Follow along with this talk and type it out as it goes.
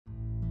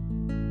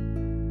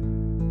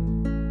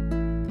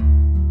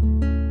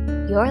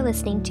You're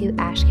listening to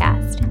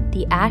AshCast,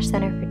 the Ash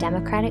Center for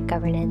Democratic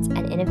Governance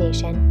and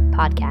Innovation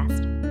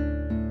podcast.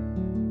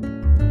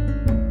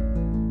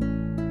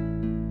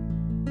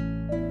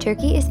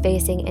 Turkey is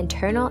facing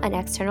internal and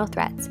external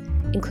threats,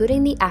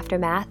 including the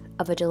aftermath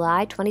of a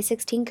July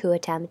 2016 coup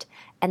attempt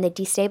and the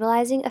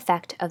destabilizing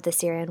effect of the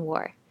Syrian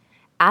war.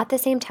 At the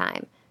same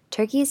time,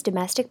 Turkey's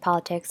domestic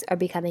politics are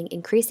becoming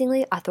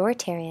increasingly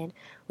authoritarian,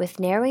 with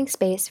narrowing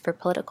space for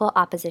political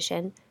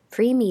opposition,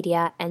 free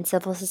media, and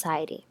civil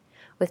society.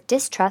 With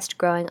distrust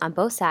growing on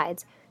both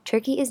sides,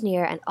 Turkey is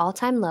near an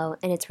all-time low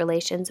in its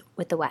relations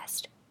with the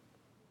West.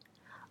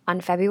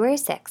 On February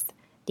 6th,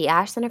 the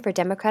Ash Center for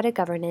Democratic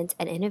Governance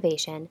and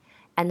Innovation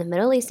and the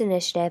Middle East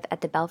Initiative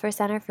at the Belfer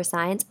Center for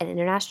Science and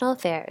International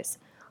Affairs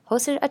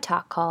hosted a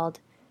talk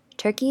called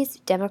Turkey's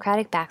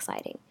Democratic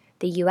Backsliding,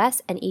 the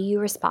U.S. and EU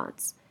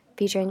Response,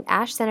 featuring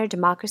Ash Center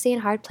Democracy in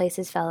Hard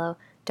Places Fellow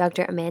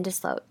Dr. Amanda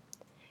Sloat.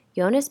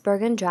 Jonas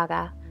Bergan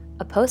Draege,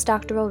 a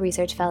Postdoctoral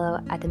Research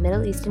Fellow at the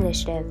Middle East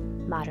Initiative,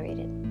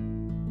 moderated.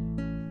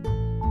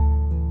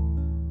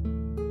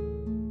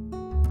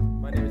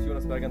 My name is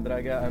Jonas Bergan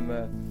Draege.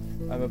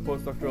 I'm a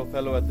Postdoctoral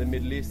Fellow at the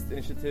Middle East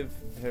Initiative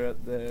here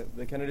at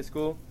the Kennedy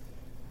School.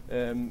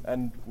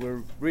 And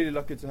we're really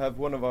lucky to have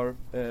one of our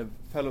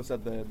fellows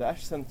at the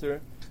Ash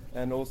Center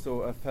and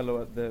also a fellow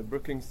at the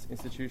Brookings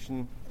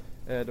Institution,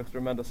 Dr.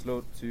 Amanda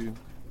Sloat, to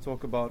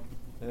talk about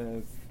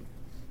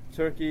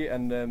Turkey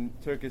and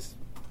Turkey's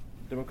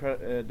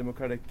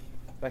democratic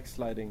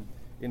backsliding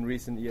in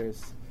recent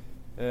years.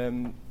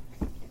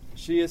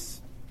 She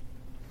is,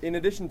 in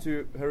addition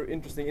to her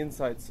interesting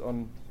insights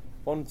on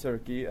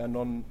Turkey and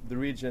on the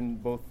region,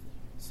 both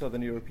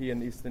Southern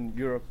European, Eastern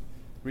Europe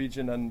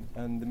region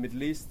and the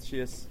Middle East,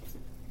 she is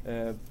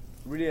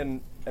really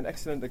an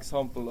excellent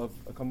example of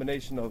a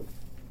combination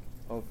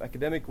of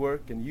academic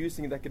work and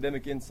using the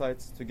academic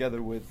insights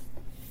together with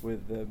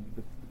the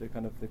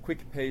kind of the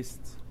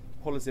quick-paced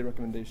policy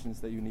recommendations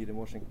that you need in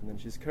Washington,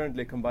 and she's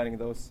currently combining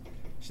those.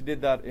 She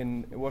did that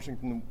in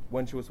Washington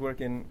when she was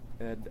working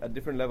at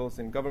different levels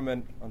in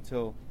government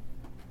until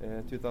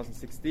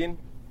 2016,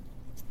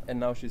 and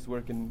now she's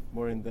working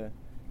more in the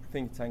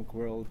think tank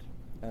world,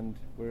 and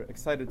we're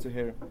excited to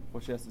hear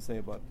what she has to say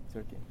about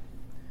Turkey.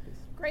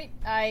 Great.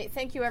 I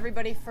thank you,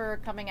 everybody, for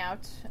coming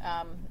out.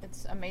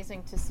 It's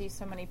amazing to see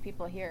so many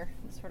people here.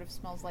 It sort of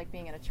smells like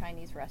being in a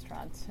Chinese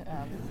restaurant.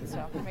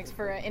 So it makes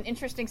for an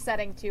interesting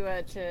setting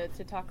to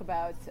talk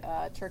about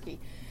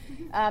Turkey.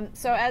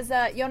 So as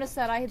Jonas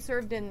said, I had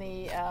served in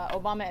the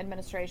Obama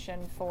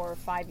administration for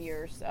 5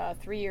 years.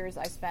 3 years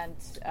I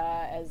spent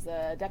as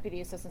a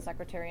Deputy Assistant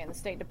Secretary in the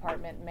State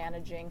Department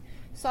managing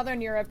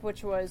Southern Europe,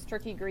 which was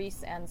Turkey,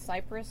 Greece, and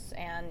Cyprus,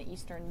 and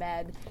Eastern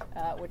Med,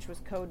 which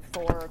was code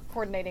for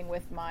coordinating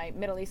with my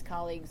Middle East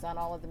colleagues on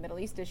all of the Middle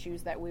East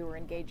issues that we were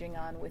engaging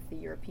on with the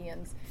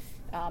Europeans.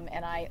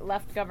 And I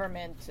left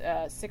government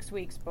 6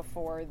 weeks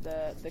before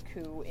the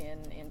coup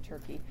in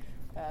Turkey.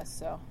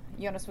 So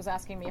Jonas was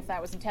asking me if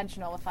that was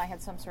intentional, if I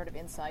had some sort of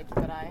insight,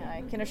 but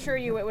I can assure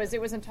you it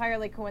was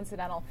entirely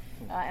coincidental.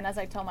 And as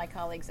I tell my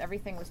colleagues,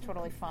 everything was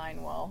totally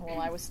fine while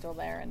I was still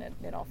there, and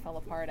it all fell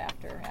apart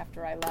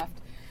after I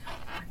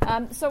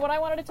left. So what I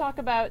wanted to talk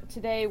about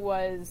today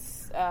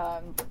was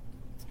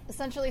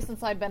essentially,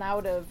 since I've been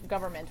out of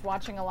government,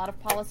 watching a lot of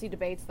policy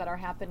debates that are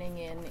happening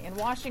in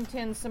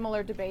Washington,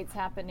 similar debates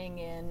happening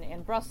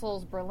in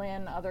Brussels,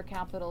 Berlin, other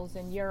capitals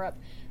in Europe,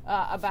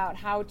 about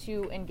how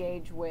to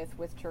engage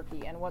with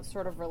Turkey and what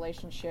sort of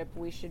relationship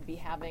we should be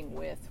having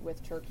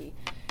with Turkey.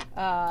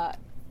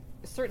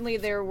 Certainly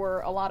there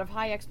were a lot of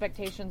high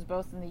expectations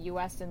both in the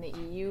U.S. and the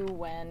EU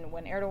when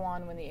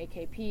Erdogan, when the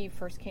AKP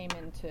first came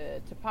into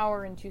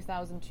power in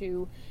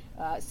 2002.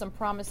 Some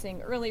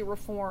promising early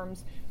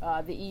reforms.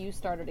 The EU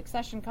started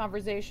accession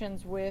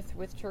conversations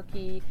with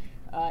Turkey.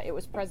 It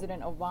was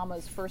President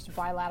Obama's first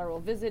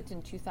bilateral visit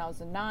in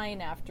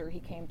 2009 after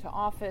he came to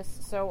office.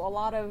 So a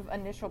lot of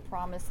initial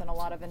promise and a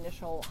lot of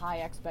initial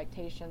high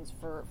expectations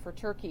for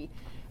Turkey.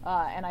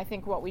 And I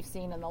think what we've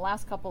seen in the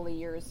last couple of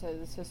years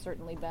has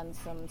certainly been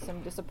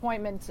some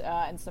disappointment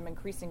and some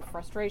increasing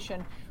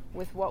frustration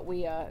with what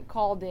we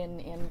called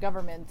in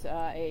government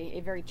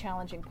a very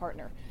challenging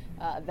partner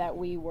that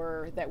we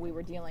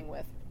were dealing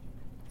with.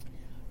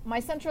 My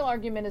central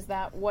argument is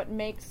that what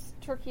makes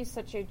Turkey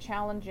such a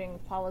challenging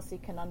policy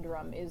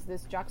conundrum is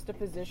this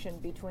juxtaposition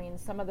between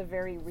some of the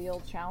very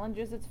real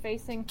challenges it's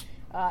facing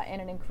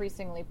and an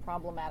increasingly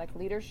problematic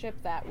leadership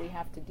that we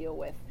have to deal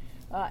with.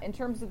 In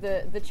terms of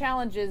the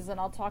challenges, and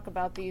I'll talk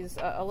about these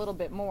a little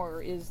bit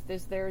more,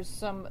 there's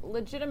some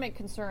legitimate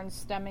concerns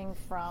stemming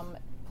from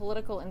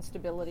political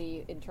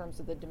instability in terms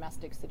of the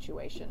domestic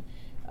situation.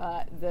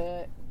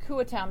 The coup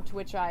attempt,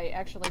 which I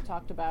actually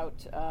talked about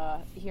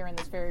here in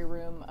this very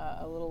room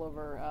a little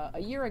over a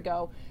year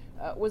ago,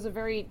 was a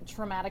very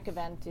traumatic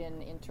event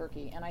in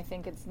Turkey. And I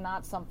think it's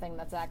not something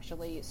that's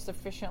actually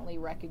sufficiently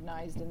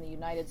recognized in the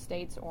United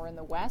States or in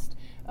the West,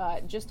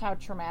 just how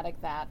traumatic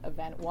that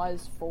event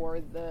was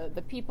for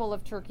the people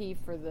of Turkey,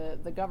 for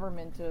the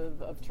government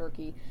of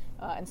Turkey.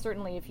 And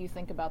certainly if you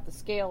think about the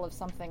scale of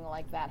something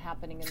like that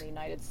happening in the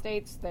United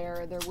States,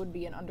 there would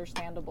be an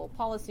understandable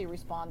policy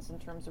response in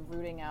terms of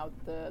rooting out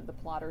the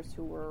plotters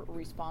who were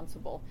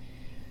responsible.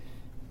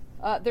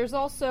 There's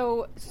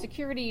also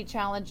security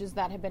challenges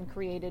that have been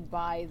created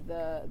by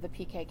the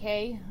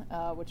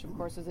PKK, which of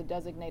course is a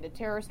designated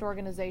terrorist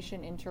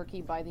organization in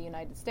Turkey by the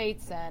United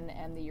States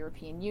and the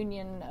European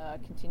Union,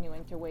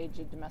 continuing to wage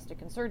a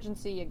domestic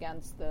insurgency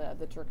against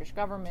the Turkish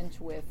government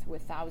with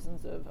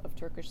thousands of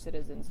Turkish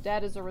citizens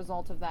dead as a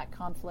result of that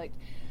conflict.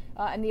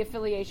 And the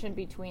affiliation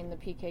between the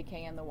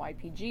PKK and the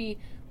YPG,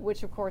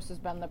 which of course has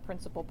been the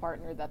principal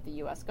partner that the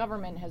U.S.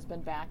 government has been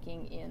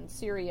backing in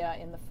Syria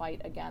in the fight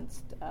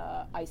against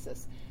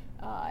ISIS,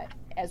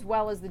 as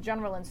well as the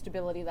general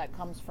instability that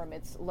comes from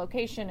its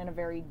location in a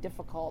very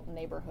difficult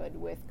neighborhood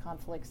with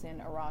conflicts in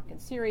Iraq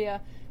and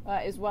Syria,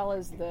 as well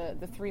as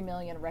the 3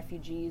 million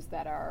refugees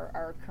that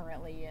are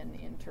currently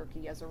in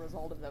Turkey as a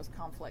result of those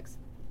conflicts.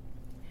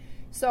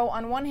 So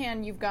on one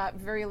hand, you've got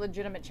very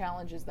legitimate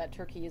challenges that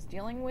Turkey is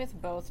dealing with,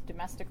 both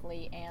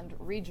domestically and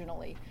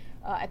regionally.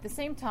 At the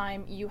same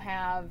time, you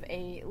have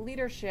a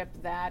leadership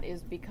that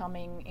is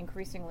becoming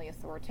increasingly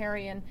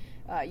authoritarian.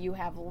 You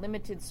have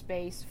limited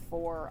space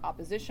for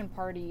opposition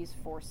parties,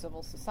 for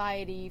civil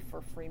society,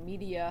 for free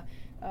media.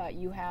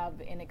 You have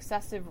an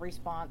excessive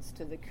response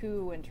to the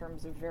coup in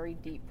terms of very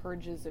deep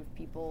purges of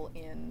people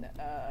in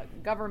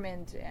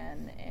government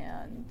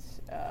and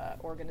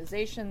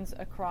organizations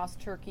across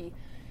Turkey.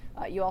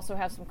 You also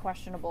have some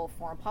questionable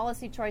foreign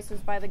policy choices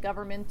by the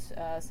government,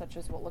 such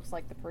as what looks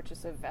like the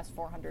purchase of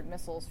S-400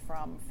 missiles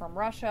from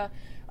Russia.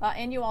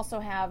 And you also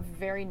have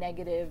very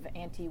negative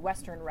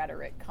anti-Western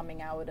rhetoric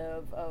coming out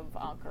of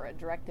Ankara,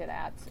 directed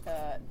at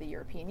the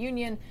European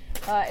Union,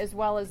 as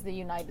well as the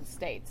United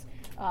States.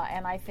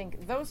 And I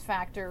think those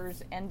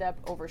factors end up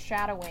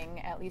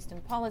overshadowing, at least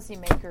in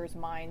policymakers'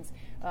 minds,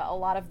 a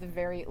lot of the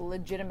very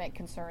legitimate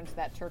concerns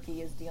that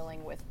Turkey is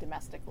dealing with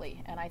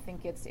domestically. And I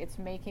think it's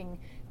making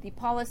the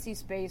policy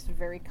space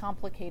very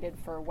complicated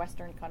for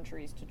Western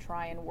countries to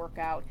try and work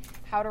out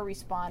how to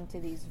respond to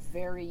these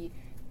very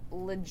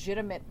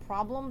legitimate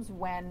problems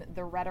when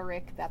the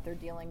rhetoric that they're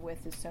dealing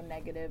with is so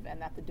negative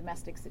and that the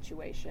domestic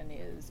situation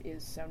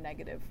is so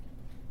negative.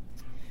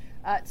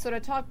 So to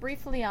talk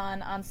briefly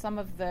on some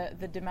of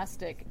the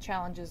domestic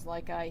challenges,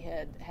 like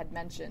I had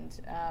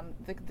mentioned,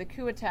 the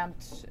coup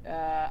attempt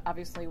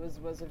obviously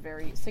was a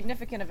very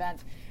significant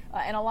event,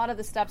 and a lot of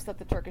the steps that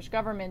the Turkish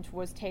government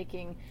was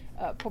taking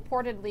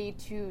purportedly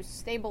to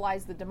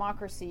stabilize the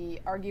democracy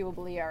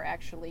arguably are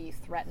actually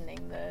threatening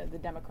the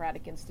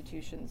democratic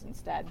institutions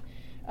instead.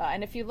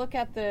 And if you look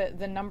at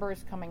the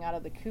numbers coming out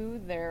of the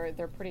coup,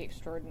 they're pretty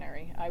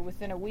extraordinary.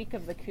 Within a week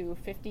of the coup,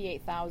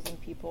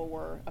 58,000 people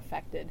were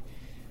affected.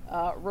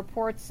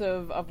 Reports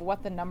of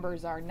what the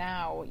numbers are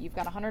now, you've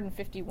got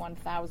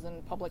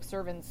 151,000 public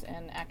servants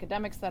and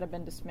academics that have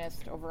been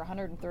dismissed, over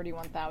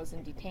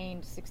 131,000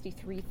 detained,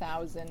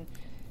 63,000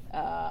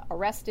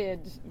 arrested,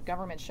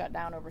 government shut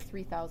down over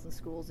 3,000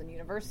 schools and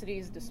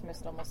universities,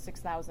 dismissed almost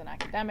 6,000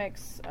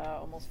 academics,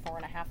 almost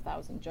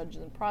 4,500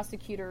 judges and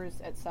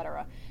prosecutors,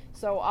 etc.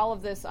 So all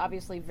of this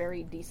obviously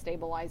very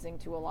destabilizing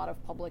to a lot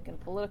of public and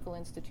political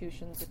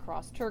institutions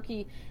across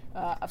Turkey,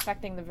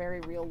 affecting the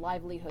very real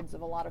livelihoods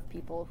of a lot of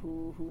people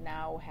who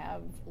now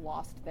have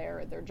lost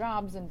their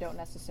jobs and don't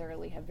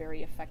necessarily have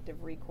very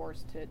effective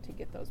recourse to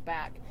get those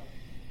back.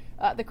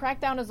 The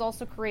crackdown has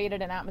also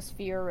created an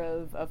atmosphere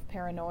of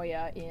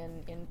paranoia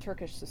in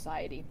Turkish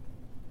society.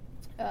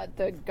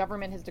 The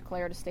government has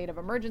declared a state of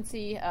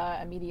emergency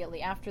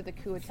immediately after the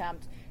coup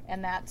attempt,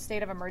 and that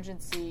state of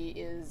emergency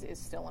is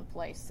still in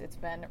place. It's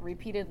been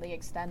repeatedly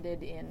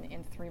extended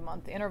in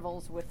 3-month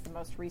intervals, with the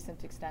most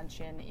recent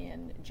extension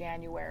in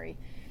January.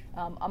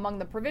 Among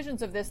the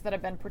provisions of this that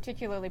have been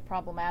particularly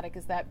problematic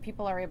is that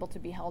people are able to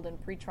be held in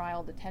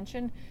pretrial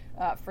detention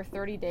for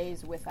 30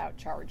 days without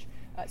charge.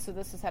 So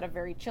this has had a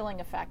very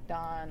chilling effect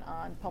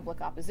on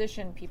public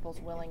opposition, people's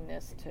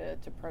willingness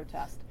to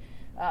protest.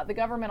 The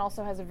government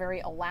also has a very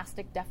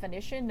elastic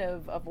definition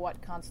of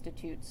what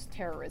constitutes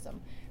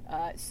terrorism.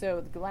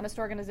 So the Gülenist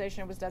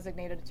organization was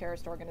designated a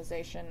terrorist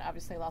organization.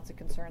 Obviously, lots of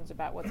concerns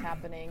about what's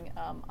happening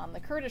on the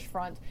Kurdish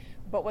front.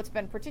 But what's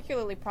been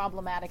particularly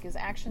problematic is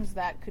actions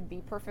that could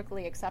be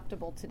perfectly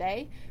acceptable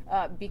today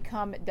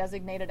become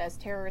designated as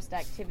terrorist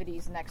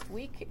activities next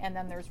week, and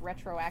then there's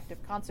retroactive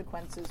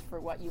consequences for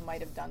what you might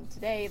have done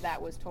today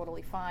that was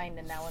totally fine,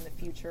 and now in the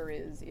future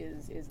is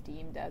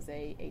deemed as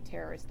a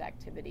terrorist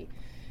activity.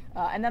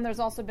 And then there's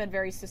also been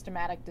very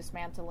systematic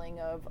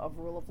dismantling of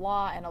rule of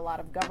law and a lot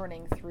of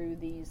governing through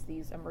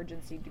these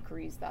emergency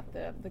decrees that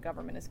the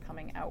government is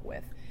coming out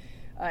with.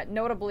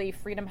 Notably,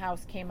 Freedom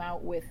House came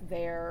out with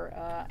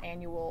their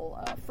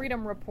annual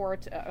Freedom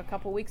Report a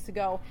couple weeks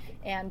ago,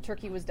 and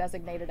Turkey was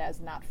designated as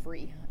not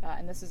free.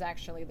 And this is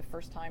actually the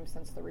first time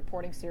since the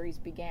reporting series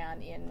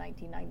began in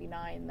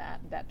 1999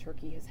 that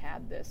Turkey has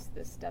had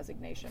this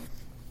designation.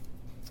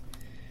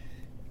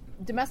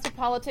 Domestic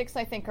politics,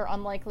 I think, are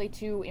unlikely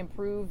to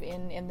improve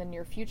in the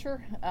near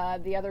future.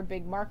 The other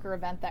big marker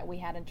event that we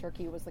had in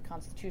Turkey was the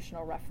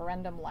constitutional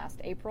referendum last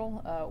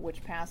April,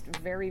 which passed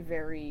very,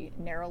 very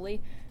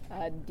narrowly,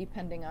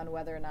 depending on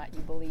whether or not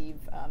you believe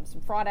some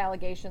fraud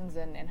allegations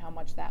and how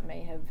much that may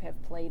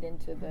have played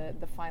into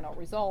the final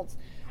results.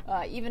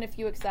 Even if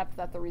you accept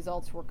that the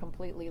results were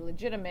completely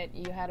legitimate,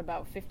 you had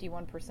about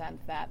 51%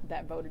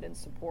 that voted in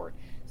support.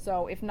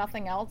 So if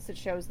nothing else, it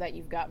shows that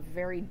you've got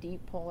very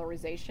deep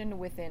polarization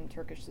within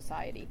Turkish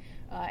society.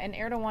 And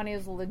Erdogan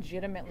is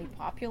legitimately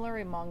popular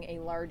among a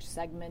large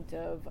segment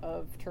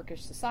of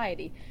Turkish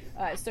society.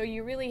 So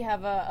you really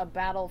have a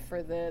battle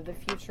for the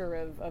future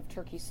of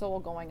Turkey's soul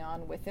going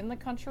on within the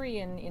country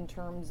in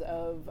terms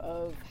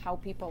of how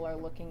people are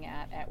looking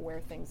at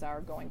where things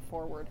are going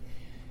forward.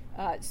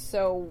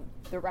 So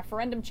the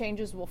referendum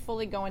changes will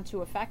fully go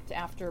into effect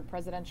after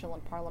presidential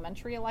and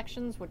parliamentary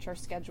elections, which are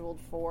scheduled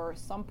for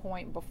some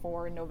point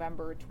before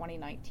November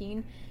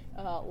 2019.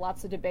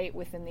 Lots of debate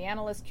within the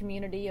analyst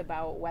community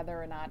about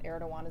whether or not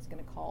Erdogan is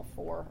going to call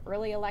for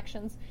early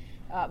elections.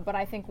 But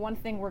I think one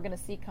thing we're going to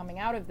see coming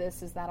out of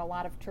this is that a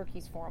lot of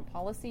Turkey's foreign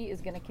policy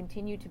is going to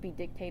continue to be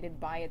dictated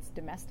by its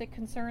domestic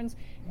concerns,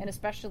 and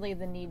especially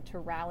the need to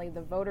rally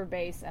the voter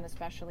base and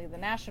especially the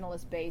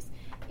nationalist base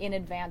in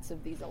advance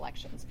of these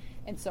elections.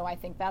 And so I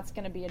think that's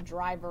going to be a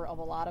driver of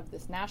a lot of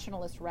this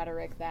nationalist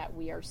rhetoric that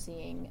we are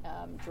seeing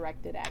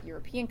directed at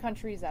European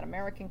countries, at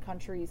American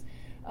countries,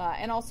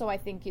 and also I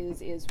think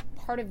is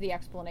part of the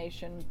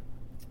explanation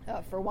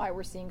for why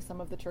we're seeing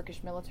some of the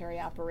Turkish military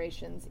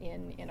operations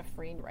in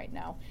Afrin right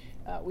now.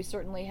 We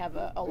certainly have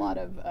a lot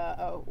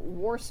of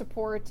war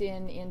support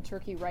in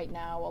Turkey right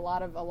now. A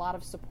lot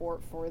of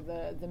support for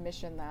the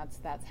mission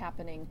that's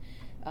happening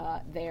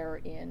there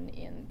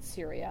in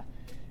Syria.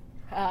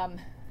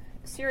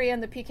 Syria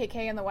and the PKK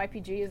and the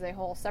YPG is a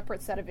whole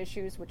separate set of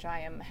issues, which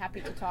I am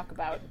happy to talk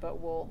about, but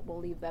we'll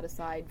leave that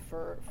aside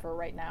for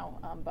right now,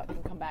 but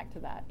can come back to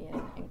that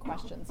in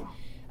questions.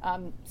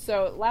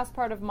 So last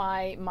part of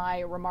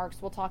my remarks,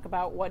 we'll talk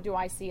about what do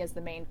I see as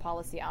the main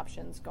policy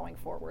options going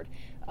forward.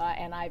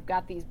 And I've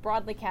got these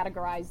broadly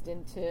categorized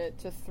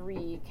into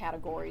three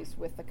categories,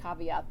 with the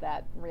caveat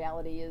that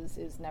reality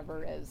is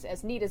never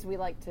as neat as we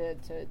like to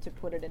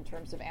put it in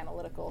terms of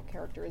analytical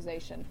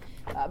characterization.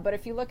 But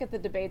if you look at the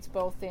debates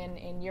both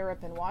in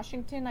Europe and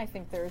Washington, I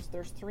think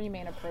there's three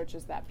main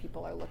approaches that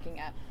people are looking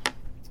at.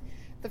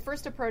 The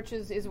first approach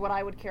is what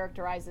I would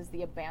characterize as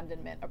the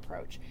abandonment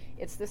approach.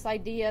 It's this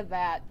idea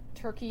that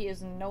Turkey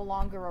is no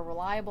longer a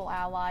reliable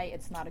ally,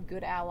 it's not a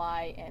good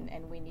ally,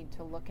 and we need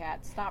to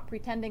stop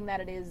pretending that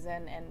it is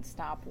and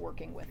stop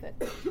working with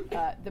it.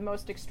 The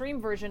most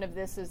extreme version of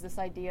this is this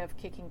idea of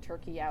kicking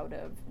Turkey out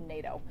of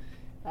NATO.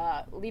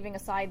 Leaving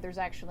aside, there's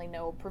actually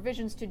no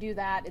provisions to do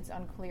that. It's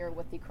unclear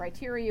what the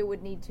criteria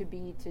would need to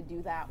be to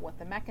do that, what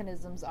the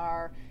mechanisms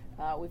are.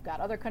 We've got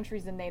other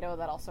countries in NATO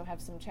that also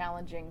have some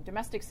challenging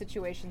domestic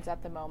situations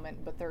at the moment,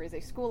 but there is a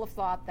school of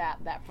thought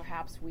that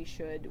perhaps we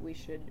should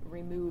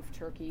remove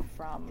Turkey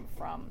from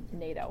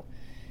NATO.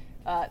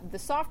 The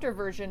softer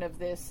version of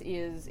this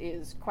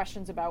is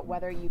questions about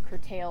whether you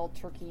curtail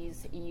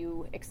Turkey's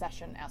EU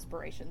accession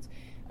aspirations.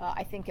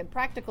 I think in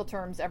practical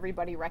terms,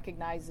 everybody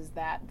recognizes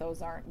that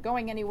those aren't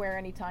going anywhere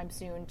anytime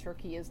soon.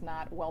 Turkey is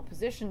not well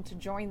positioned to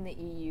join the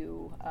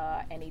EU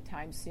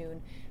anytime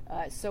soon.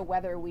 So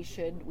whether we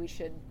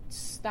should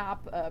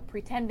stop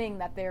pretending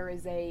that there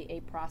is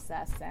a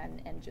process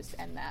and just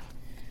end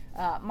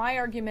that. My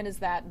argument is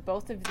that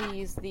both of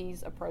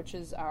these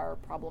approaches are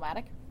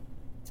problematic.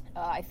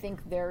 I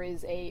think there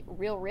is a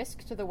real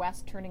risk to the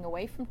West turning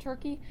away from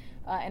Turkey,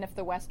 and if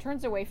the West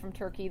turns away from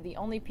Turkey, the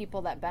only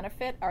people that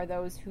benefit are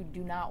those who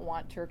do not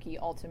want Turkey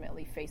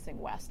ultimately facing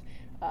West,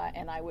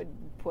 and I would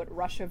put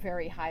Russia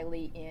very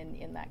highly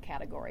in that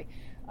category.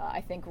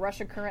 I think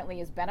Russia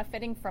currently is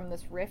benefiting from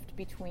this rift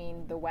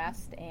between the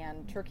West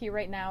and Turkey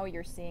right now.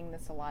 You're seeing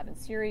this a lot in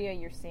Syria.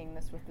 You're seeing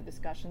this with the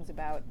discussions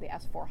about the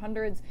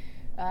S-400s.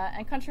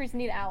 And countries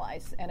need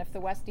allies. And if the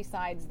West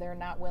decides they're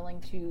not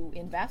willing to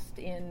invest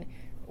in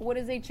what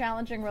is a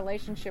challenging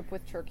relationship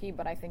with Turkey,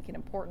 but I think an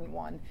important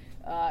one,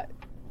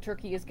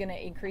 Turkey is going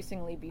to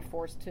increasingly be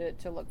forced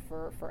to look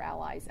for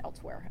allies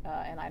elsewhere.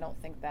 And I don't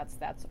think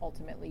that's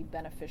ultimately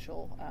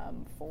beneficial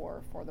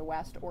for the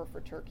West or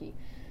for Turkey.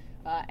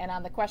 And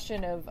on the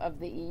question of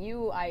the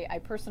EU, I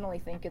personally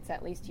think it's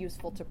at least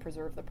useful to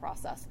preserve the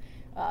process.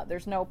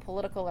 There's no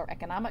political or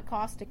economic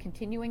cost to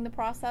continuing the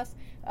process,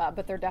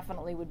 but there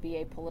definitely would be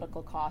a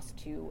political cost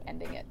to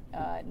ending it.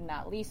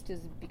 Not least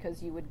is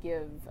because you would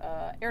give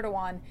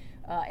Erdogan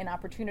an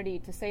opportunity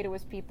to say to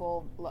his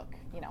people, look,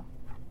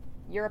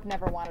 Europe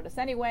never wanted us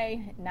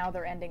anyway. Now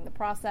they're ending the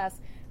process.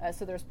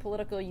 So there's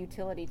political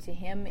utility to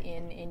him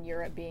in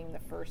Europe being the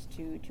first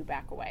to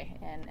back away.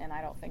 And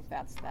I don't think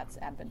that's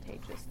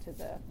advantageous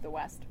to the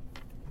West.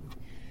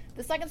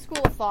 The second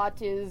school of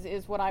thought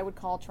is what I would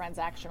call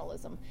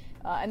transactionalism.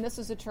 And this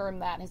is a term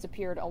that has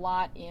appeared a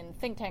lot in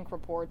think tank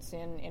reports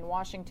in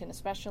Washington,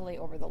 especially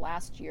over the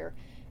last year,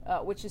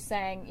 which is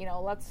saying,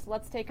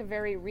 let's take a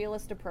very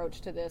realist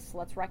approach to this.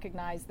 Let's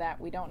recognize that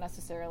we don't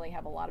necessarily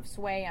have a lot of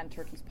sway on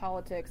Turkey's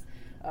politics.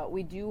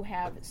 We do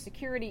have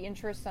security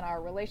interests in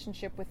our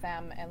relationship with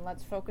them, and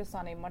let's focus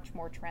on a much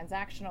more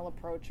transactional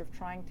approach of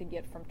trying to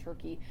get from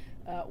Turkey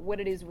what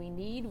it is we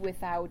need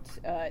without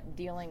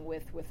dealing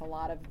with a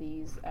lot of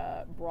these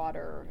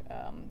broader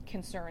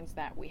concerns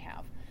that we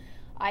have.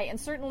 And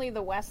certainly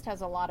the West has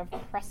a lot of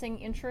pressing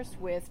interest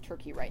with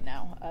Turkey right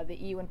now. The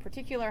EU in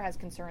particular has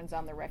concerns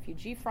on the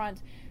refugee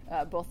front.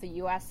 Both the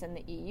US and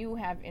the EU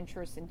have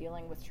interest in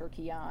dealing with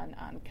Turkey on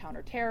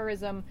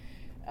counterterrorism.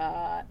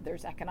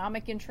 There's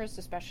economic interest,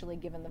 especially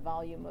given the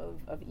volume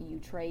of EU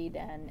trade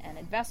and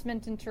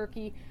investment in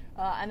Turkey.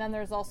 And then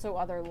there's also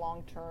other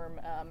long-term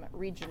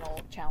regional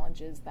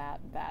challenges that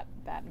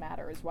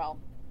matter as well.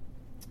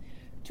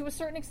 To a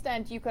certain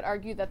extent, you could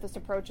argue that this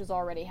approach is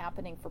already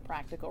happening for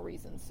practical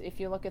reasons.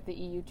 If you look at the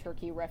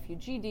EU-Turkey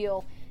refugee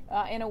deal,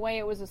 in a way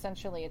it was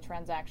essentially a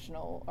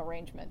transactional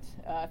arrangement.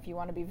 If you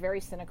want to be very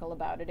cynical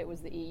about it, it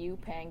was the EU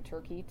paying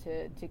Turkey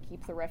to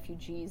keep the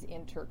refugees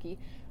in Turkey.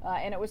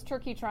 And it was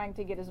Turkey trying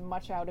to get as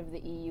much out of the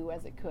EU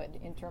as it could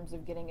in terms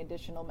of getting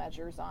additional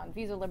measures on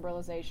visa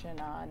liberalization,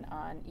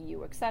 on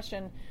EU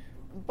accession.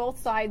 Both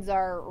sides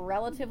are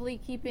relatively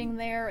keeping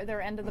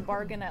their end of the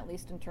bargain, at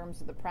least in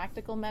terms of the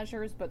practical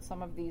measures, but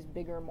some of these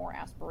bigger, more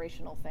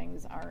aspirational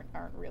things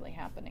aren't really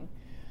happening.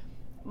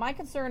 My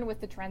concern with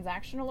the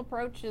transactional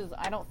approach is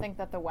I don't think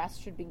that the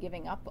West should be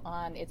giving up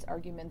on its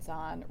arguments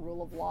on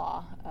rule of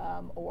law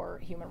or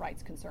human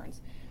rights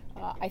concerns.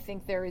 I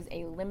think there is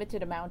a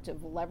limited amount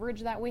of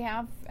leverage that we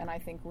have, and I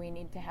think we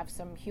need to have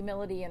some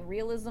humility and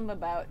realism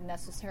about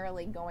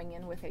necessarily going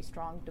in with a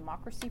strong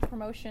democracy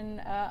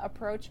promotion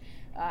approach,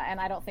 and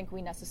I don't think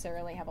we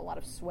necessarily have a lot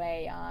of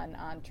sway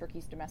on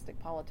Turkey's domestic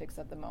politics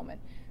at the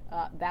moment.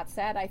 That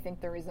said, I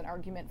think there is an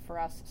argument for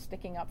us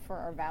sticking up for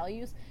our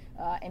values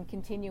and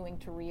continuing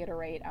to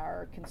reiterate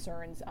our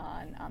concerns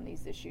on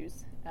these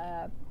issues.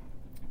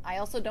 I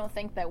also don't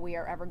think that we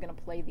are ever going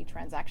to play the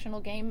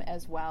transactional game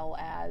as well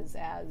as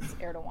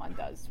Erdogan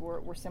does.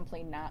 We're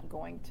simply not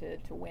going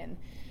to win.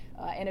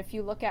 And if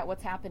you look at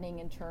what's happening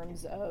in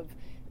terms of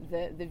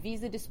the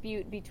visa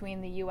dispute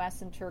between the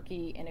U.S. and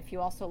Turkey, and if you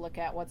also look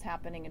at what's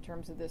happening in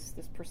terms of this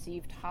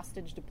perceived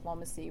hostage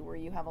diplomacy, where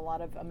you have a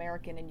lot of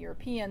American and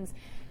Europeans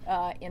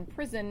in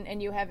prison,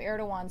 and you have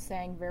Erdogan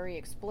saying very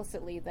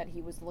explicitly that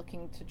he was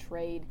looking to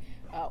trade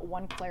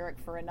one cleric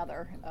for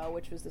another,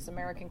 which was this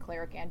American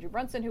cleric Andrew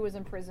Brunson, who was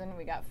in prison.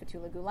 We got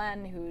Fethullah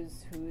Gulen,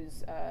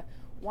 who's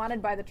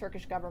wanted by the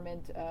Turkish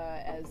government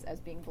as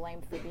being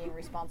blamed for being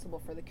responsible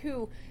for the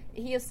coup.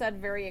 He has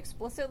said very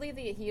explicitly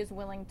that he is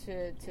willing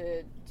to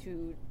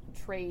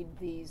trade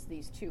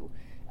these two.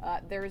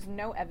 There is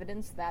no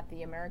evidence that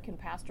the American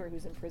pastor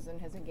who's in prison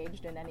has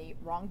engaged in any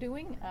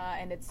wrongdoing,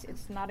 and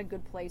it's not a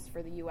good place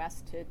for the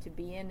U.S. to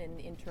be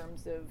in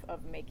terms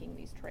of making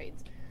these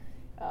trades.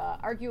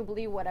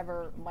 Arguably,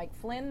 whatever Mike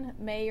Flynn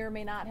may or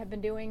may not have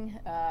been doing,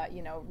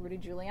 Rudy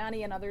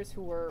Giuliani and others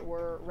who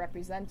were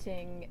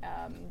representing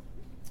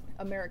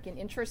American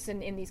interests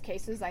in these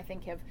cases, I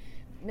think have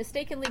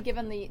mistakenly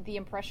given the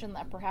impression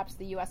that perhaps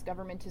the U.S.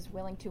 government is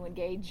willing to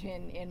engage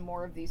in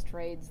more of these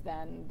trades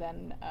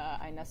than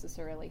I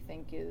necessarily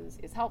think is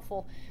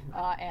helpful,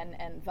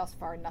 and thus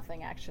far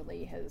nothing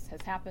actually has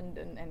happened,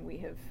 and we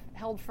have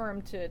held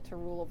firm to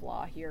rule of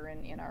law here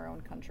in our own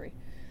country.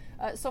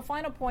 So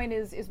final point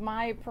is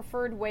my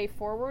preferred way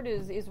forward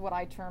is what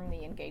I term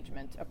the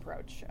engagement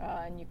approach,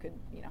 and you could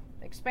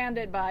expand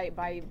it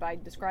by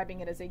describing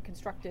it as a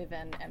constructive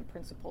and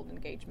principled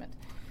engagement.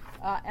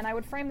 And I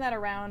would frame that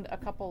around a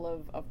couple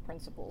of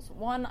principles.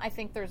 One, I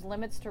think there's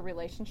limits to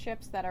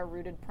relationships that are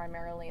rooted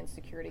primarily in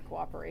security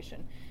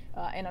cooperation.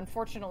 And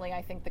unfortunately,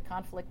 I think the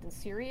conflict in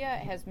Syria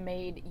has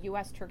made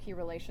U.S.-Turkey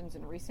relations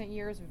in recent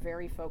years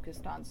very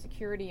focused on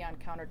security, on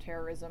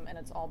counterterrorism, and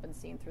it's all been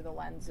seen through the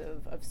lens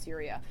of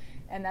Syria.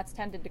 And that's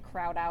tended to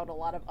crowd out a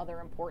lot of other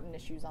important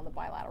issues on the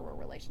bilateral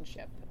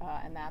relationship,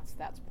 and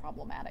that's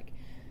problematic.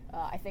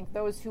 I think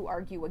those who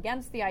argue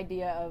against the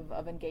idea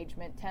of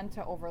engagement tend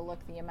to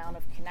overlook the amount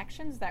of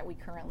connections that we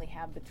currently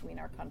have between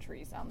our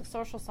countries on the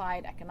social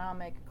side,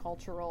 economic,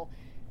 cultural,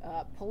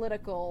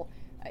 political,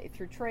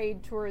 through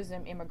trade,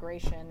 tourism,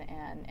 immigration,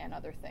 and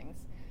other things.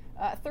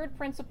 Third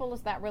principle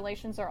is that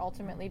relations are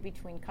ultimately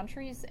between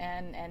countries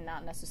and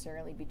not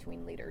necessarily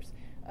between leaders.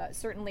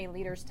 Certainly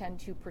leaders tend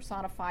to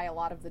personify a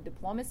lot of the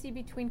diplomacy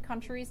between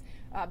countries,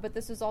 but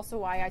this is also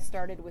why I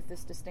started with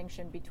this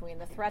distinction between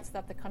the threats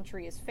that the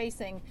country is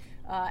facing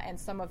and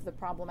some of the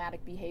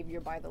problematic behavior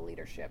by the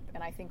leadership.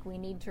 And I think we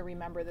need to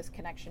remember this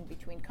connection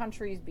between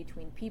countries,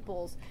 between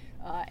peoples,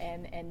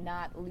 and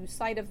not lose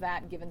sight of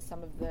that given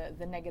some of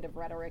the negative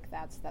rhetoric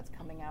that's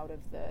coming out of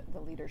the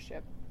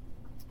leadership.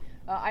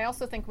 I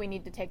also think we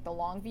need to take the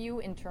long view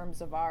in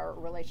terms of our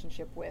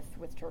relationship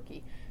with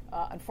Turkey.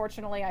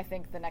 Unfortunately, I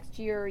think the next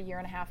year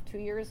and a half, 2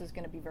 years is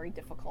going to be very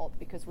difficult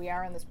because we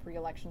are in this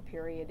pre-election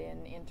period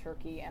in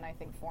Turkey, and I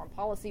think foreign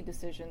policy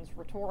decisions,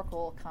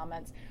 rhetorical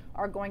comments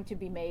are going to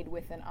be made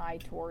with an eye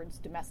towards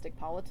domestic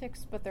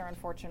politics, but they're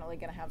unfortunately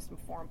going to have some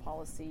foreign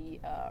policy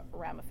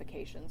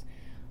ramifications.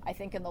 I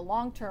think in the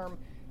long term,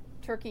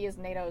 Turkey is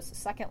NATO's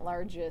second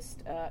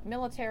largest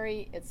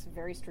military. It's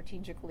very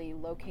strategically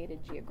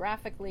located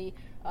geographically,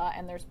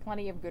 and there's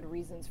plenty of good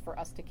reasons for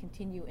us to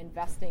continue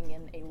investing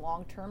in a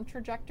long-term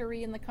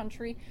trajectory in the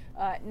country,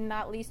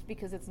 not least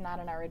because it's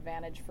not in our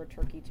advantage for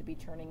Turkey to be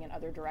turning in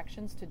other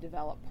directions to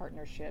develop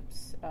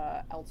partnerships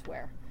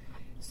elsewhere.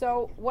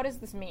 So what does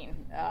this mean?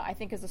 I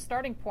think as a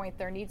starting point,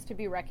 there needs to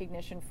be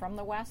recognition from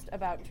the West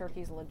about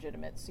Turkey's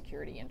legitimate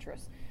security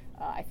interests.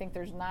 I think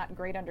there's not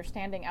great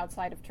understanding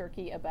outside of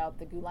Turkey about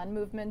the Gulen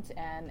movement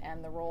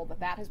and the role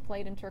that has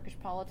played in Turkish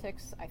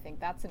politics. I think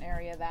that's an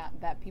area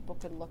that people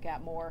could look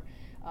at more.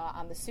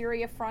 On the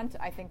Syria front,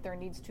 I think there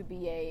needs to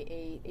be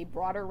a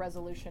broader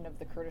resolution of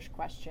the Kurdish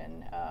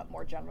question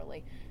more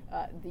generally.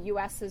 The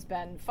U.S. has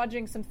been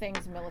fudging some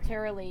things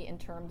militarily in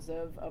terms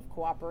of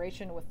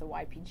cooperation with the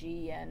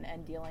YPG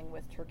and dealing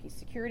with Turkey's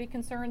security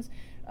concerns.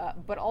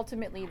 But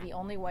ultimately, the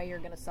only way you're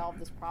going to solve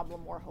this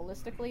problem more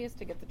holistically is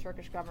to get the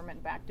Turkish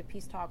government back to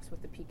peace talks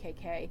with the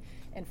PKK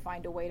and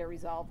find a way to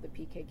resolve the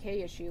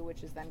PKK issue,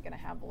 which is then going to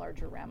have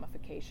larger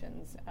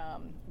ramifications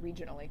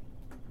regionally.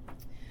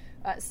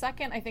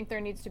 Second, I think there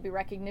needs to be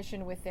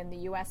recognition within the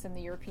U.S. and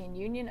the European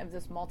Union of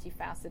this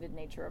multifaceted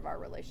nature of our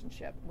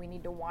relationship. We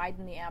need to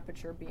widen the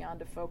aperture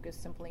beyond a focus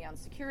simply on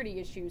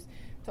security issues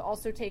to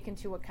also take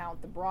into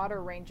account the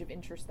broader range of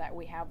interests that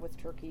we have with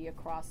Turkey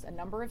across a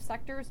number of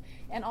sectors,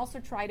 and also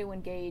try to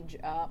engage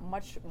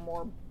much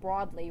more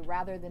broadly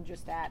rather than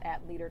just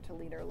at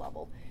leader-to-leader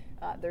level.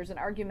 There's an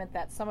argument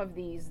that some of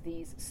these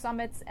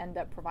summits end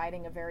up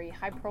providing a very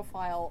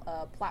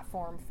high-profile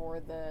platform for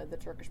the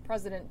Turkish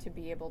president to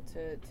be able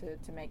to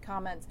make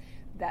comments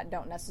that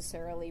don't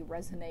necessarily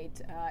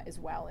resonate as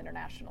well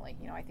internationally.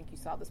 You know, I think you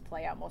saw this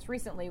play out most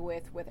recently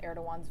with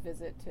Erdogan's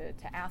visit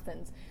to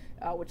Athens,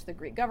 which the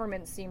Greek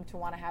government seemed to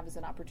want to have as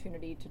an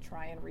opportunity to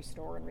try and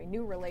restore and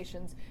renew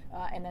relations,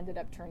 and ended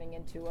up turning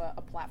into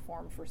a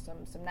platform for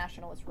some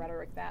nationalist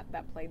rhetoric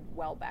that played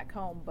well back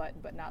home,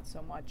 but not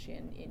so much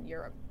in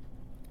Europe.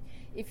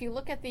 If you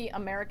look at the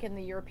American,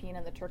 the European,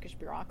 and the Turkish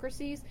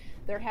bureaucracies,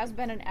 there has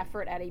been an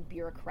effort at a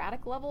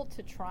bureaucratic level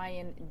to try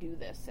and do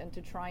this and to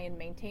try and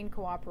maintain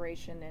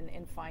cooperation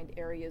and find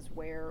areas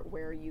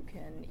where you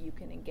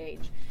can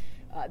engage.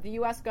 The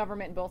U.S.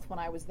 government, both when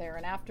I was there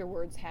and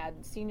afterwards, had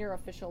senior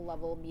official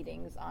level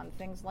meetings on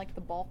things like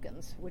the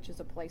Balkans, which is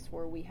a place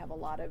where we have a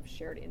lot of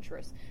shared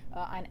interests,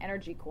 on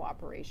energy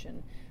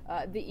cooperation.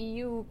 The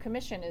EU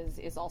Commission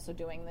is also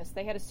doing this.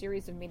 They had a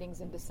series of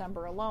meetings in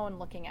December alone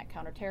looking at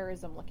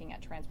counterterrorism, looking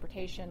at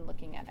transportation,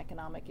 looking at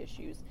economic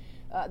issues.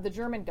 The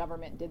German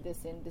government did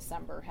this in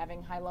December,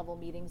 having high-level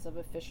meetings of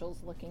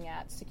officials looking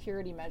at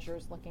security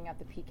measures, looking at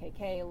the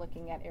PKK,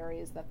 looking at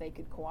areas that they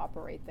could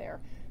cooperate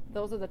there.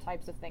 Those are the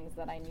types of things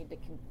that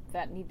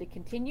need to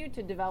continue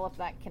to develop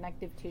that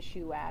connective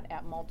tissue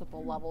at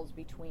multiple levels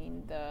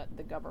between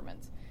the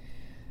governments.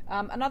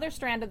 Another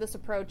strand of this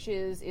approach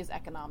is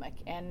economic,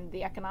 and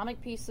the economic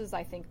piece is,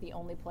 I think, the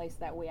only place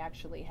that we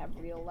actually have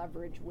real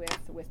leverage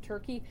with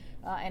Turkey,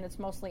 and it's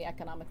mostly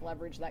economic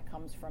leverage that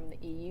comes from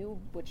the EU,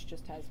 which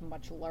just has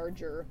much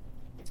larger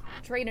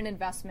trade and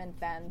investment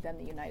than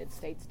the United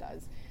States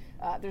does.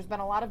 There's been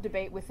a lot of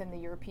debate within the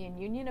European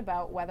Union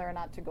about whether or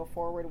not to go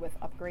forward with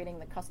upgrading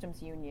the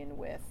customs union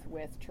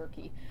with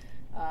Turkey.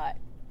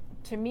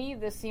 To me,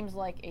 this seems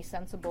like a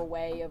sensible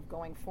way of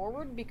going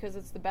forward because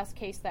it's the best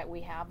case that we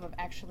have of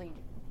actually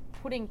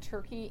putting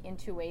Turkey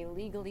into a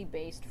legally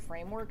based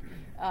framework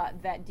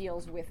that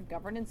deals with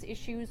governance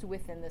issues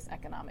within this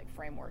economic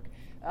framework.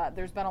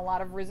 There's been a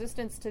lot of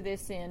resistance to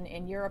this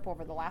in Europe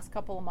over the last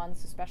couple of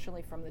months,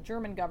 especially from the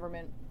German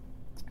government,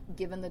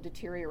 given the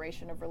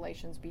deterioration of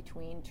relations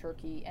between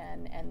Turkey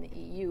and the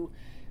EU.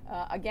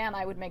 Again,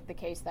 I would make the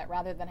case that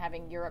rather than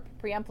having Europe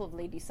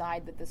preemptively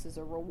decide that this is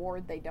a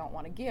reward they don't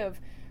want to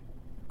give,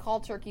 call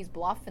Turkey's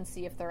bluff and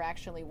see if they're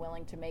actually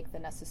willing to make the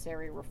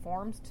necessary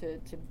reforms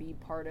to be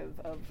part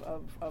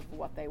of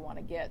what they want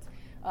to get.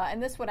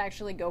 And this would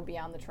actually go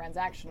beyond the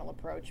transactional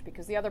approach,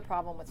 because the other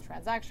problem with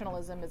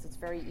transactionalism is it's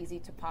very easy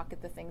to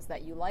pocket the things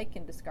that you like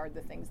and discard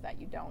the things that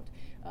you don't.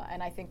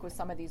 And I think with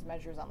some of these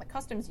measures on the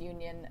customs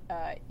union,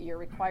 you're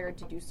required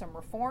to do some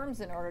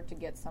reforms in order to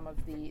get some of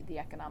the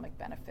economic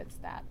benefits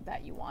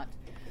that you want.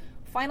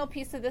 Final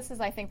piece of this is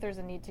I think there's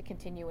a need to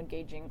continue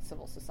engaging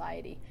civil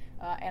society.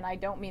 And I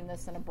don't mean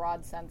this in a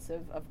broad sense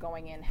of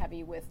going in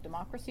heavy with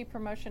democracy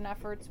promotion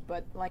efforts,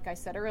 but like I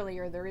said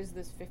earlier, there is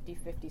this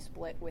 50-50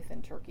 split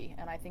within Turkey.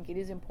 And I think it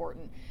is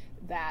important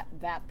that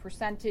that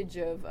percentage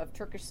of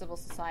Turkish civil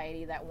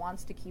society that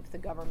wants to keep the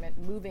government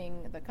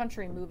moving, the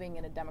country moving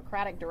in a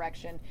democratic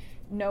direction,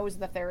 knows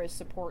that there is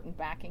support and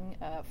backing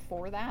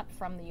for that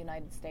from the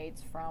United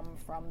States, from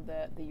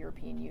the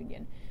European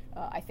Union.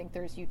 I think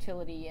there's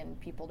utility in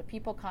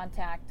people-to-people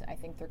contact. I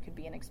think there could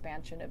be an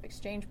expansion of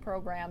exchange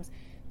programs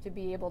to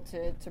be able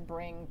to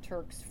bring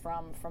Turks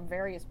from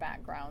various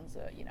backgrounds,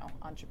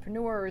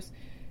 entrepreneurs,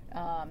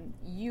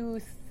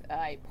 youth,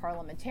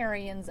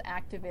 parliamentarians,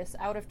 activists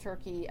out of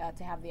Turkey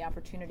to have the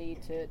opportunity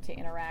to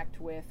interact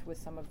with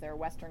some of their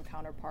Western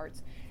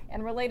counterparts.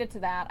 And related to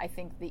that, I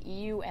think the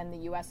EU and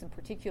the US in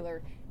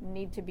particular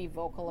need to be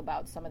vocal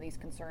about some of these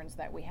concerns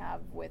that we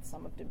have with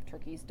some of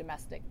Turkey's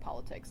domestic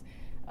politics.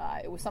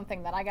 It was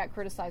something that I got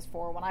criticized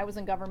for when I was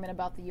in government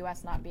about the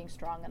U.S. not being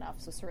strong enough.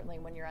 So certainly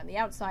when you're on the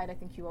outside, I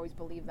think you always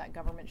believe that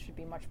government should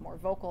be much more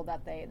vocal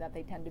that they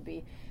tend to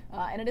be.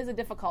 And it is a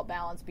difficult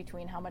balance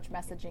between how much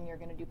messaging you're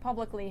going to do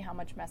publicly, how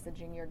much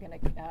messaging you're going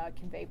to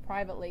convey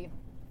privately.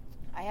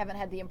 I haven't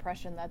had the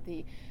impression that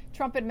the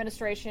Trump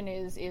administration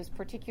is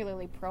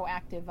particularly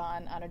proactive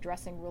on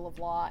addressing rule of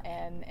law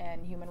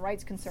and human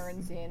rights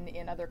concerns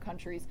in other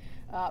countries,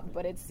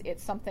 but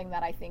it's something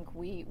that I think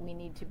we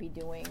need to be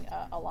doing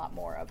a lot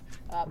more of,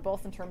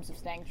 both in terms of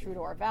staying true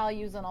to our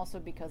values and also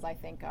because I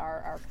think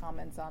our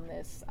comments on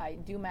this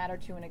do matter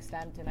to an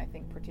extent, and I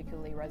think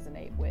particularly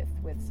resonate with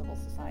civil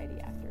society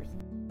actors.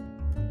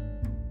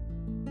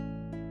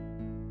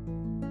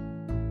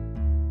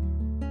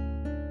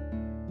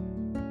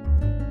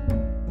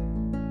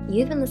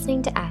 You've been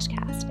listening to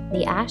AshCast,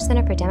 the Ash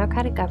Center for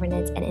Democratic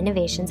Governance and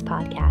Innovations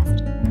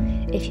podcast.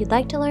 If you'd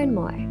like to learn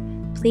more,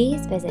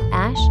 please visit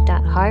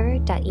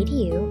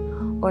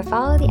ash.harvard.edu or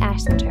follow the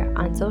Ash Center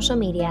on social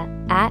media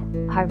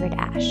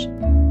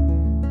 @HarvardAsh.